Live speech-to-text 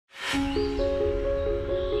Each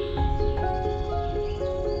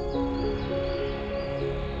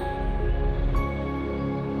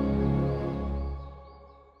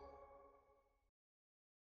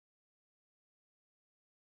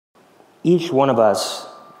one of us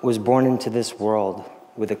was born into this world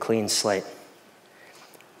with a clean slate.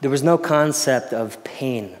 There was no concept of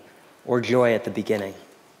pain or joy at the beginning.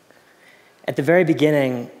 At the very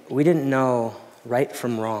beginning, we didn't know right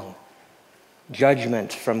from wrong,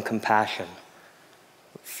 judgment from compassion,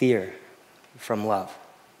 fear from love.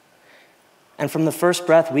 And from the first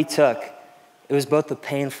breath we took, it was both the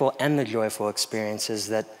painful and the joyful experiences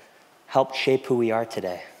that helped shape who we are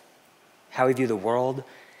today, how we view the world,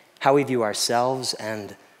 how we view ourselves,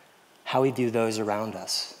 and how we view those around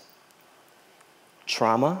us.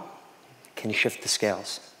 Trauma can shift the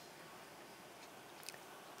scales.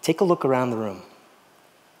 Take a look around the room.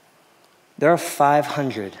 There are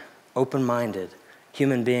 500 open-minded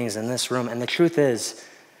human beings in this room, and the truth is,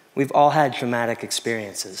 we've all had traumatic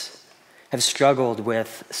experiences, have struggled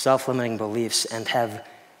with self-limiting beliefs, and have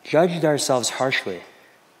judged ourselves harshly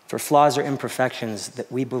for flaws or imperfections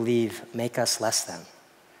that we believe make us less than.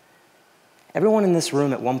 Everyone in this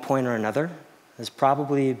room at one point or another has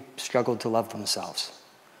probably struggled to love themselves.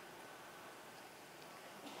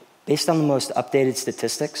 Based on the most updated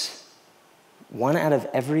statistics, 1 out of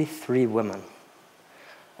every 3 women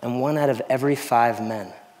and 1 out of every 5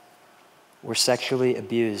 men were sexually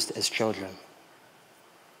abused as children.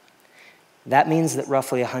 That means that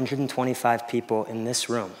roughly 125 people in this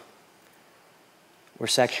room were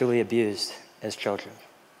sexually abused as children.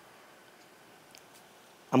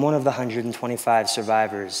 I'm one of the 125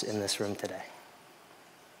 survivors in this room today.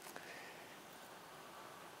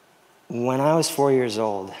 When I was 4 years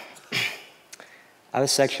old, I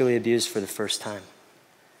was sexually abused for the first time.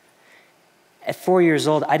 At 4 years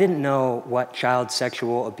old, I didn't know what child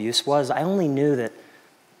sexual abuse was. I only knew that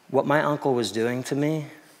what my uncle was doing to me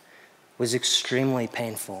was extremely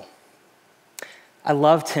painful. I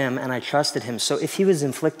loved him and I trusted him, so if he was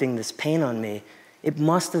inflicting this pain on me, it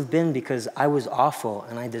must have been because I was awful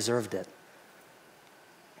and I deserved it.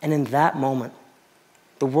 And in that moment,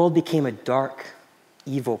 the world became a dark,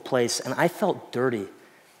 evil place, and I felt dirty,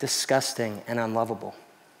 disgusting, and unlovable.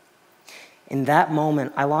 In that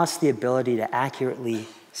moment, I lost the ability to accurately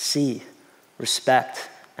see, respect,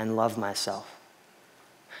 and love myself.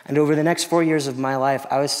 And over the next 4 years of my life,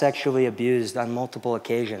 I was sexually abused on multiple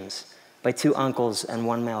occasions by 2 uncles and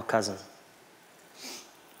 1 male cousin.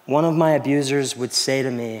 One of my abusers would say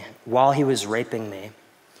to me while he was raping me,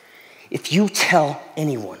 "If you tell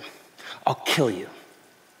anyone, I'll kill you."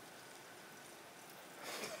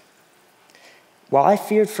 While I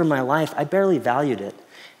feared for my life, I barely valued it.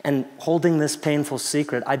 And holding this painful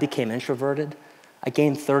secret, I became introverted, I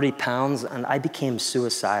gained 30 pounds, and I became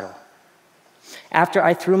suicidal. After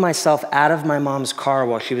I threw myself out of my mom's car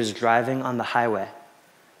while she was driving on the highway,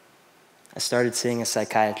 I started seeing a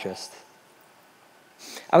psychiatrist.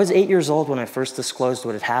 I was 8 years old when I first disclosed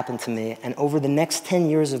what had happened to me, and over the next 10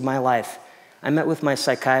 years of my life, I met with my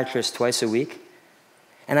psychiatrist twice a week,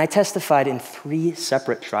 and I testified in 3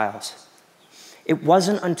 separate trials. It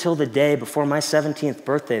wasn't until the day before my 17th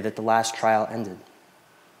birthday that the last trial ended.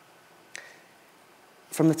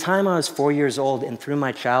 From the time I was 4 years old and through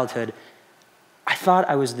my childhood, I thought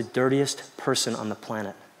I was the dirtiest person on the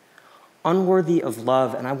planet, unworthy of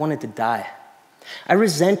love, and I wanted to die. I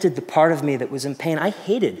resented the part of me that was in pain. I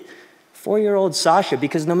hated 4-year-old Sasha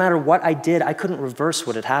because no matter what I did, I couldn't reverse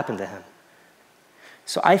what had happened to him.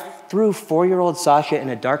 So I threw 4-year-old Sasha in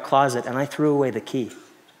a dark closet and I threw away the key.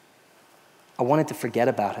 I wanted to forget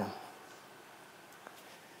about him.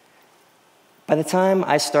 By the time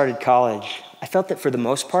I started college, I felt that for the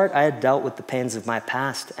most part, I had dealt with the pains of my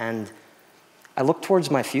past, and I looked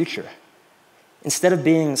towards my future. Instead of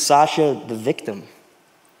being Sasha the victim,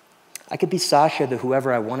 I could be Sasha the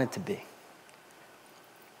whoever I wanted to be.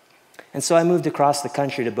 And so I moved across the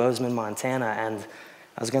country to Bozeman, Montana, and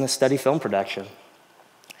I was going to study film production.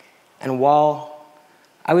 And while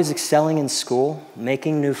I was excelling in school,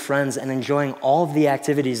 making new friends, and enjoying all of the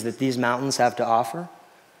activities that these mountains have to offer,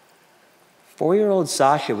 4-year-old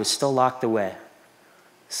Sasha was still locked away,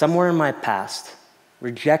 somewhere in my past,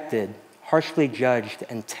 rejected, harshly judged,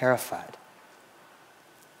 and terrified.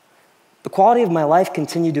 The quality of my life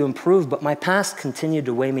continued to improve, but my past continued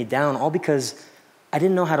to weigh me down, all because I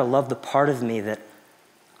didn't know how to love the part of me that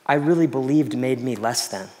I really believed made me less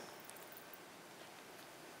than.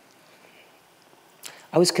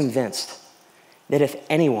 I was convinced that if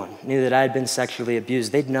anyone knew that I had been sexually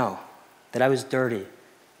abused, they'd know that I was dirty,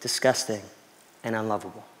 disgusting, and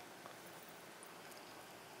unlovable.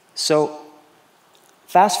 So,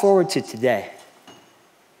 Fast forward to today,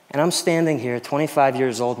 and I'm standing here, 25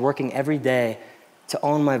 years old, working every day to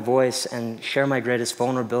own my voice and share my greatest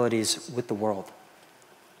vulnerabilities with the world,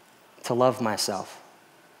 to love myself.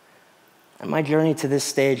 And my journey to this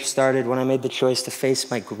stage started when I made the choice to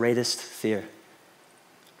face my greatest fear,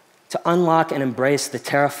 to unlock and embrace the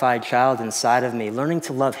terrified child inside of me, learning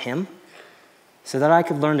to love him so that I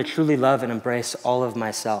could learn to truly love and embrace all of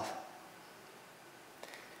myself.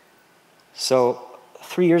 So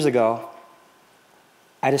 3 years ago,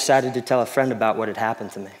 I decided to tell a friend about what had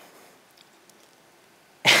happened to me.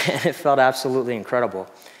 And it felt absolutely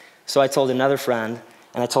incredible. So I told another friend,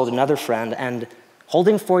 and I told another friend, and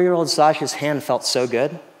holding 4-year-old Sasha's hand felt so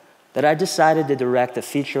good that I decided to direct a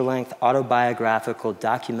feature-length autobiographical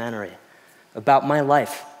documentary about my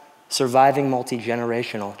life surviving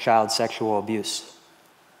multi-generational child sexual abuse.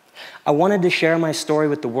 I wanted to share my story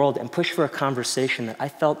with the world and push for a conversation that I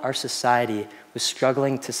felt our society was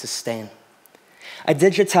struggling to sustain. I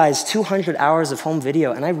digitized 200 hours of home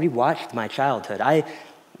video, and I rewatched my childhood. I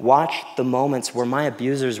watched the moments where my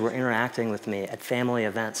abusers were interacting with me at family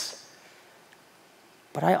events.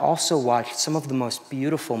 But I also watched some of the most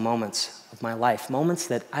beautiful moments of my life, moments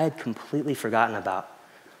that I had completely forgotten about,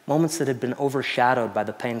 moments that had been overshadowed by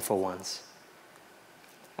the painful ones.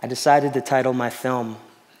 I decided to title my film,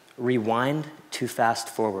 Rewind to Fast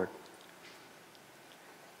Forward.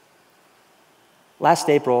 Last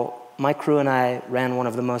April, my crew and I ran one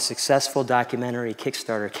of the most successful documentary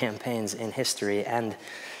Kickstarter campaigns in history, and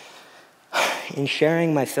in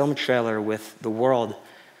sharing my film trailer with the world,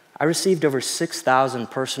 I received over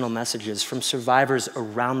 6,000 personal messages from survivors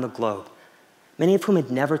around the globe, many of whom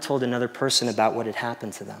had never told another person about what had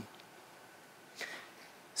happened to them.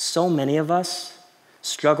 So many of us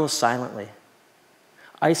struggle silently,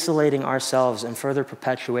 isolating ourselves and further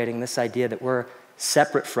perpetuating this idea that we're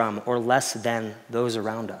separate from or less than those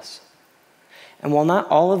around us. And while not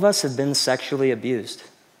all of us have been sexually abused,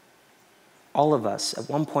 all of us at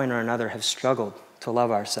one point or another have struggled to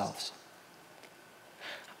love ourselves.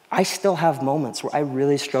 I still have moments where I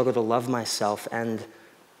really struggle to love myself, and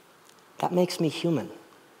that makes me human.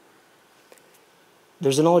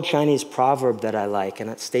 There's an old Chinese proverb that I like, and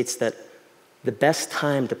it states that the best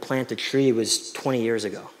time to plant a tree was 20 years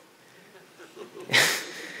ago.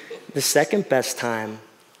 The second best time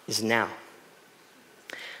is now.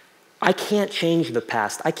 I can't change the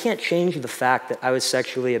past. I can't change the fact that I was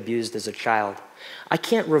sexually abused as a child. I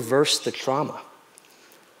can't reverse the trauma.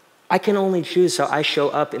 I can only choose how I show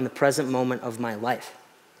up in the present moment of my life.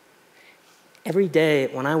 Every day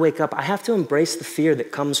when I wake up, I have to embrace the fear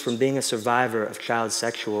that comes from being a survivor of child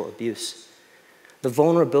sexual abuse. The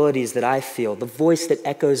vulnerabilities that I feel, the voice that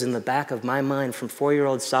echoes in the back of my mind from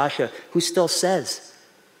 4-year-old Sasha, who still says,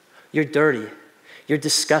 "You're dirty, you're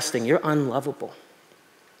disgusting, you're unlovable."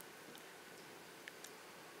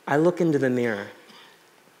 I look into the mirror,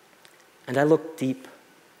 and I look deep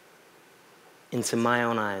into my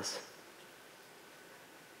own eyes,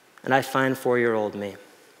 and I find 4-year-old me,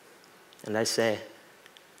 and I say,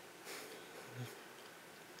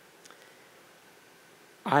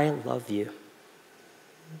 "I love you.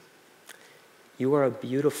 You are a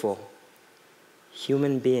beautiful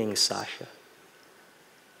human being, Sasha.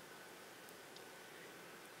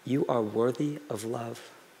 You are worthy of love,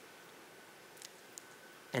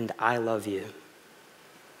 and I love you."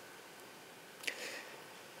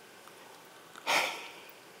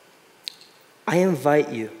 I invite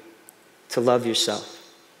you to love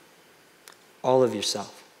yourself, all of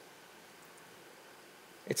yourself.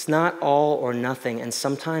 It's not all or nothing, and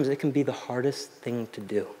sometimes it can be the hardest thing to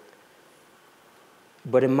do.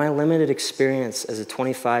 But in my limited experience as a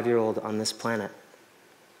 25-year-old on this planet,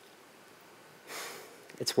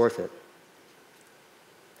 it's worth it.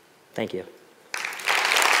 Thank you.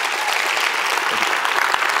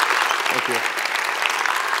 Thank you.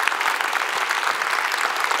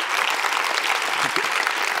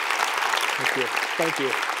 Thank you. Thank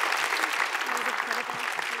you.